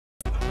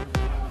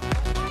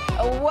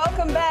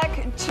Welcome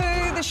back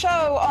to the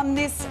show on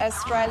this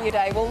Australia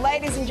Day. Well,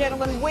 ladies and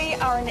gentlemen, we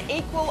are an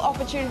equal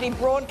opportunity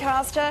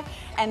broadcaster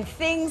and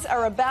things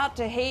are about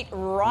to heat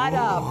right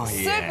up.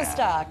 Yeah.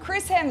 Superstar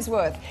Chris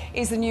Hemsworth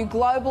is the new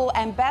global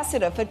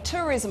ambassador for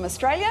Tourism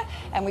Australia,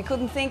 and we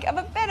couldn't think of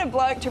a better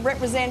bloke to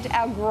represent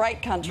our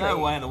great country. No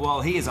way in the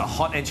world. He is a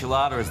hot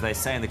enchilada, as they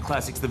say in the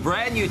classics. The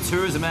brand new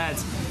tourism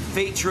ads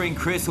featuring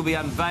Chris will be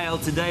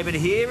unveiled today, but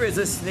here is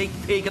a sneak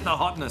peek at the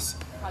hotness.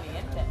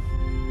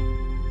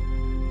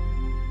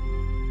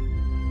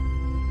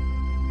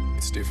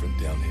 It's different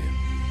down here.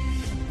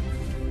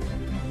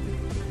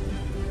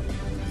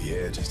 The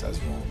air just has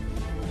more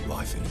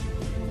life in it.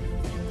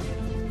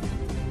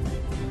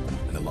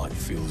 And the light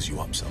fills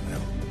you up somehow.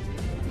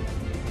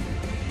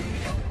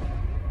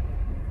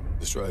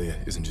 Australia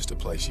isn't just a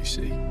place you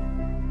see.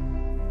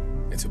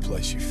 It's a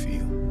place you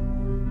feel.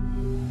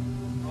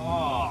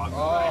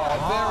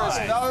 There is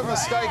no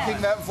mistaking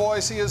that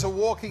voice. He is a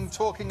walking,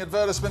 talking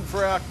advertisement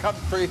for our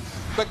country.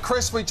 But,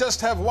 Chris, we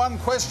just have one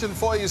question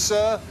for you,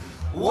 sir.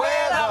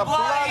 Where the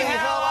bloody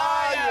hell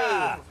are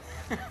you?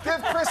 Give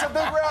Chris a big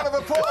round of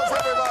applause,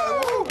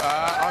 everybody. Woo.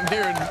 I'm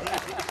here in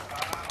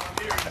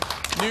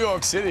New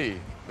York City.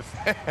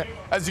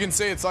 As you can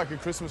see, it's like a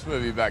Christmas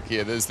movie back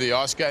here. There's the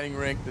ice skating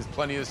rink, there's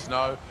plenty of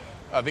snow.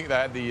 I think they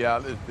had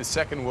the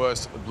second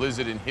worst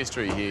blizzard in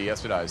history here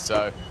yesterday.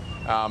 So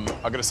I've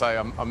got to say,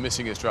 I'm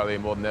missing Australia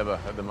more than ever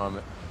at the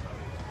moment.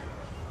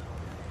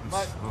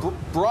 Mate,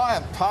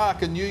 Bryant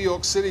Park in New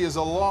York City is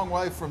a long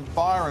way from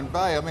Byron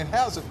Bay. I mean,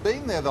 how's it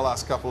been there the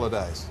last couple of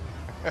days?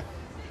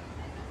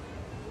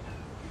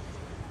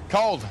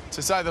 Cold,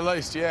 to say the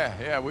least,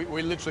 yeah.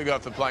 We literally got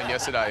off the plane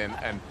yesterday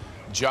and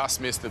just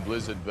missed the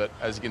blizzard, but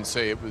as you can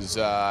see, it was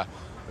the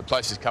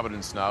place is covered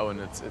in snow, and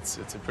it's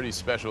a pretty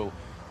special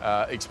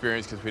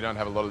experience because we don't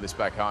have a lot of this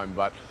back home.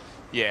 But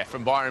yeah,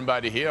 from Byron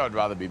Bay to here, I'd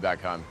rather be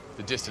back home.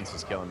 The distance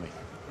is killing me.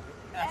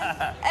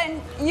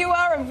 And you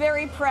are a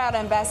very proud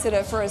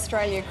ambassador for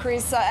Australia,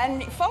 Chris,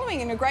 and following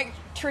in a great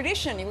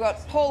tradition. You've got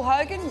Paul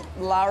Hogan,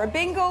 Lara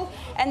Bingle,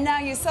 and now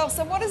yourself.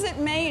 So what does it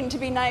mean to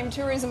be named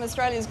Tourism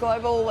Australia's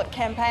Global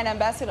Campaign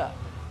Ambassador?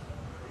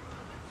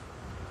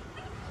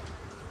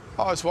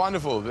 Oh, it's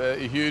wonderful.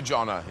 A huge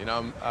honour. You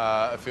know,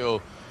 I feel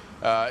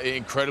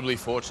incredibly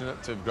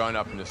fortunate to have grown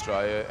up in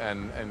Australia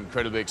and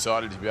incredibly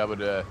excited to be able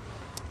to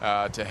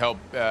help,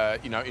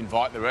 you know,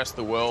 invite the rest of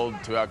the world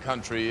to our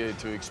country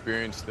to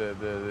experience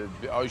the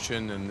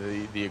ocean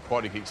and the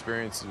aquatic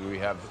experiences we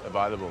have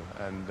available.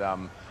 And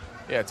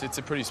yeah, it's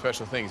a pretty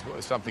special thing.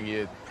 It's something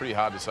you're pretty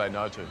hard to say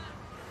no to.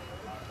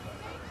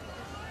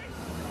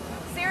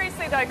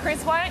 Seriously though,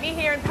 Chris, why aren't you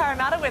here in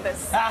Parramatta with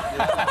us?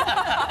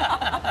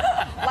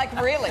 Like,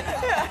 really?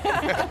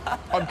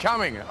 I'm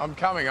coming.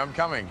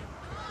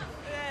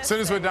 As soon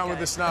as we're done with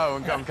the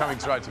snow, I'm coming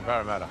straight to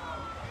Parramatta.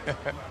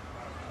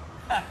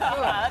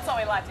 That's what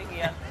we like to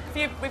hear.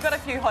 We've got a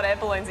few hot air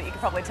balloons that you could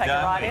probably take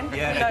a ride in.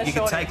 Yeah, no you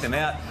can take them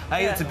out.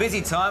 Hey, it's a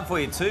busy time for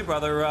you too,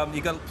 brother.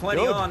 You've got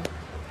plenty on.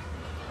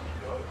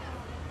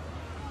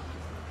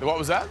 What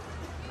was that?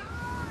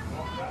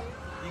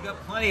 You've got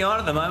plenty on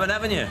at the moment,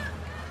 haven't you?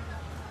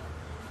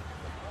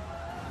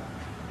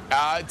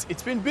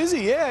 It's been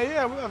busy,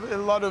 yeah. We have a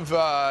lot of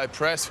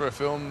press for a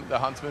film, The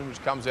Huntsman,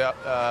 which comes out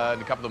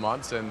in a couple of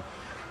months, and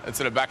it's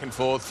sort of back and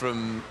forth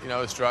from, you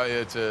know,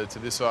 Australia to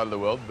this side of the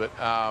world. But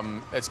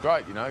it's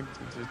great, you know.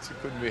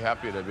 Couldn't be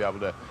happier to be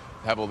able to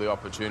have all the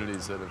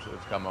opportunities that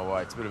have come my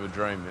way. It's a bit of a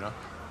dream, you know.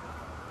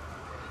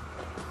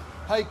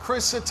 Hey,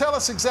 Chris, tell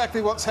us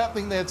exactly what's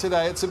happening there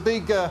today. It's a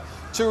big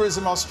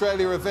Tourism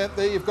Australia event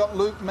there. You've got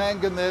Luke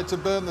Mangan there to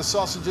burn the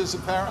sausages,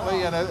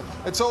 apparently, and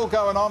it's all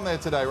going on there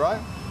today,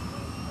 right?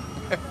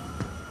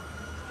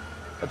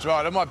 That's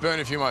right. I might burn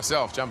a few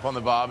myself, jump on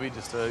the barbie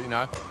just to, you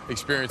know,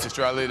 experience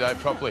Australia Day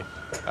properly.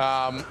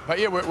 But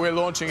yeah, we're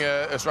launching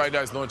Australia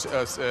Day's launch.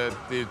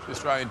 The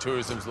Australian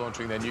Tourism's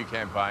launching their new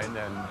campaign,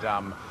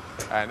 and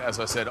as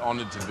I said,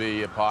 honoured to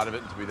be a part of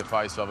it and to be the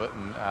face of it,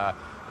 and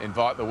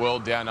invite the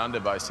world down under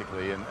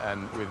basically,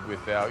 and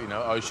with our, you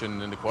know,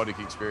 ocean and aquatic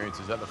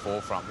experiences at the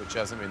forefront, which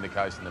hasn't been the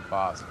case in the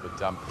past. But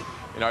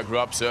you know, I grew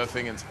up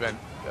surfing and spent,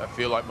 I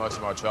feel like, most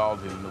of my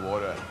childhood in the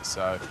water,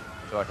 so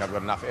I feel like I've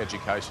got enough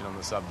education on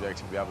the subject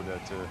to be able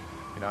to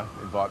you know,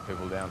 invite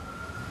people down.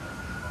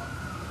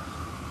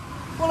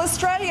 Well,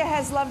 Australia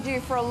has loved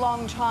you for a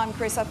long time,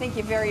 Chris. I think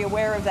you're very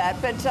aware of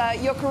that. But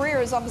your career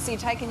has obviously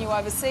taken you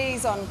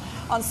overseas on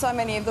so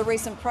many of the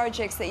recent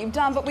projects that you've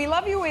done. But we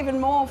love you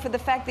even more for the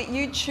fact that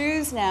you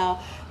choose now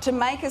to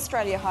make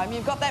Australia home.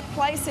 You've got that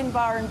place in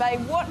Byron Bay.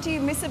 What do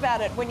you miss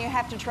about it when you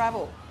have to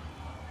travel?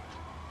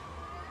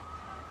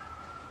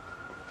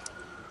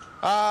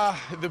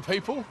 The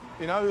people,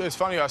 you know, it's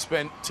funny, I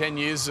spent 10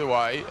 years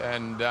away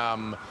and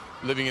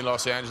living in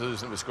Los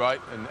Angeles, and it was great,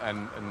 and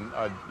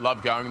I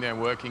loved going there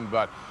and working,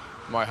 but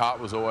my heart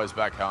was always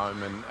back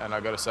home, and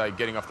I've got to say,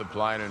 getting off the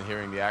plane and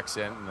hearing the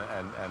accent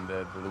and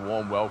the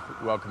warm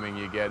welcoming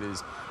you get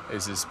is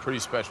this pretty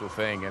special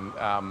thing. And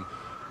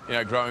you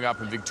know, growing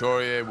up in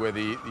Victoria, where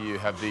you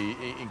have the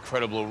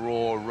incredible,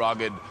 raw,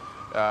 rugged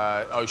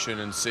ocean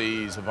and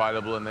seas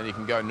available, and then you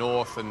can go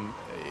north and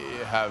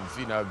have,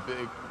 you know,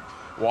 big,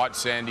 white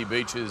sandy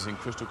beaches and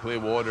crystal clear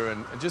water,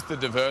 and just the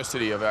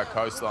diversity of our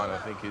coastline, I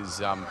think,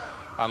 is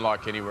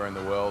unlike anywhere in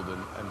the world,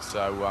 and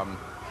so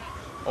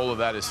all of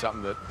that is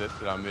something that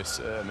I miss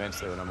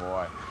immensely when I'm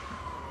away.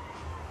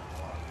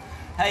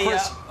 Hey,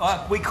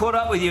 we caught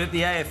up with you at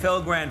the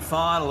AFL Grand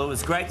Final. It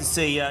was great to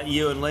see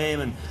you and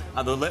Liam and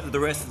the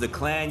rest of the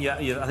clan.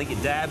 I think your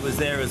dad was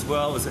there as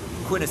well. It was a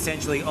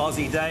quintessentially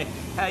Aussie day.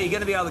 How are you going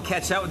to be able to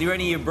catch up with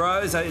any of your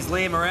bros? Is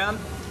Liam around?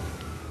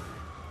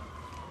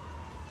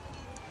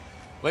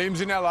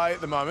 Liam's in LA at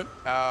the moment.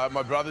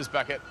 My brother's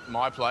back at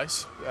my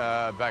place,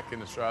 back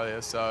in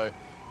Australia, so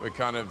we're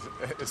kind of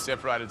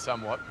separated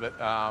somewhat, but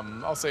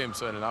I'll see him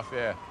soon enough,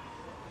 yeah.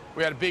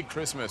 We had a big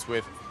Christmas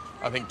with,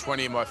 I think,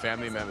 20 of my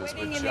family members,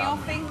 Wedding which, in the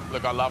offing?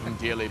 look, I love them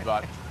dearly,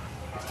 but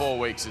 4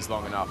 weeks is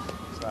long enough,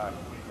 so.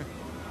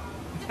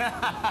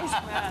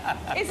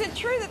 Is it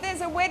true that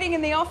there's a wedding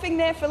in the offing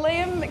there for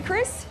Liam,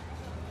 Chris?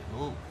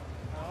 Ooh.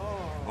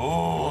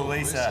 Oh,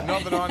 Lisa.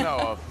 Not that I know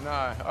of, no.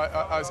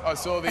 I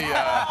saw the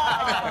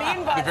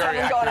invites very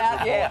haven't gone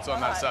accurate out yet. reports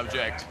on that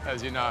subject,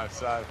 as you know,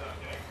 so.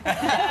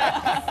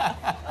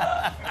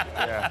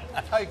 Yeah.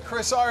 Hey,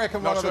 Chris, I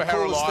reckon Not one sure of the how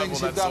coolest reliable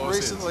things you've that done source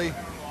is. recently.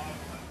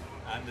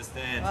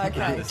 Understand.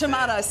 Okay, Understand.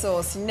 tomato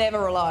sauce. Never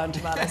rely on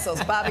tomato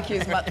sauce.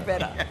 Barbecue's much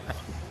better.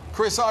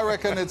 Chris, I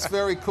reckon it's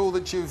very cool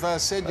that you've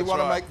said you That's want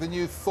to right. make the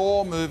new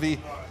Thor movie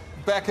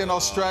back in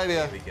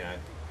Australia. Here we go.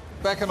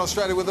 Back in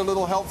Australia with a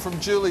little help from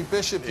Julie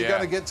Bishop. You're Yeah.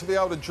 going to get to be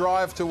able to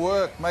drive to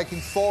work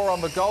making Thor on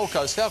the Gold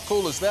Coast. How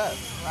cool is that?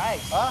 Right.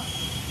 Huh?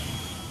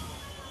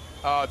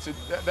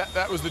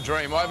 That was the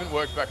dream. I haven't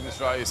worked back in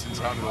Australia since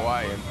home and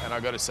away, and I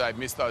got to say,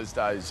 missed those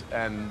days.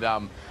 And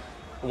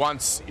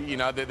once, you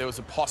know, there was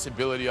a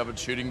possibility of it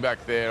shooting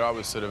back there, I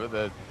was sort of at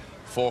the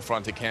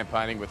forefront of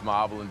campaigning with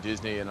Marvel and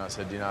Disney, and I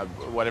said, you know,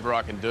 whatever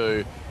I can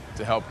do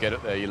to help get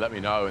it there, you let me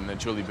know. And then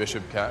Julie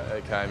Bishop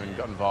came and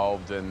got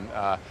involved, and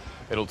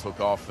it all took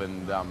off.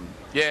 And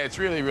yeah, it's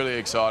really, really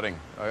exciting.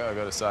 I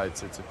got to say,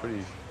 it's a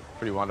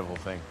pretty wonderful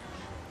thing.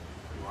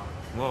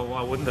 Well,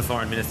 why wouldn't the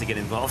foreign minister get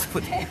involved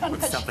with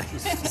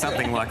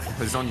something like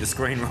what's on your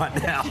screen right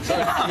now?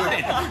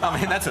 I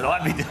mean, that's what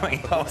I'd be doing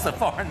if I was the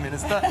foreign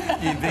minister.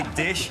 You big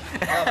dish.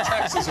 Our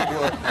taxes at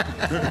work.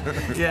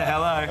 Yeah,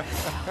 hello.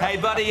 Hey,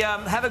 buddy,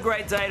 have a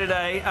great day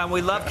today. We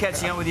love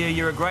catching up with you.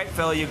 You're a great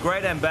fellow. You're a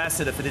great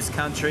ambassador for this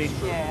country.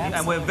 Yeah,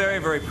 and we're very,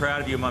 very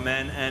proud of you, my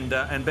man.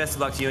 And best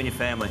of luck to you and your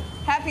family.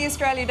 Happy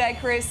Australia Day,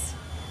 Chris.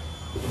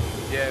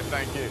 Yeah,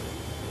 thank you.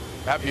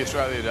 Happy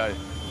Australia Day.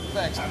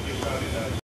 Thanks.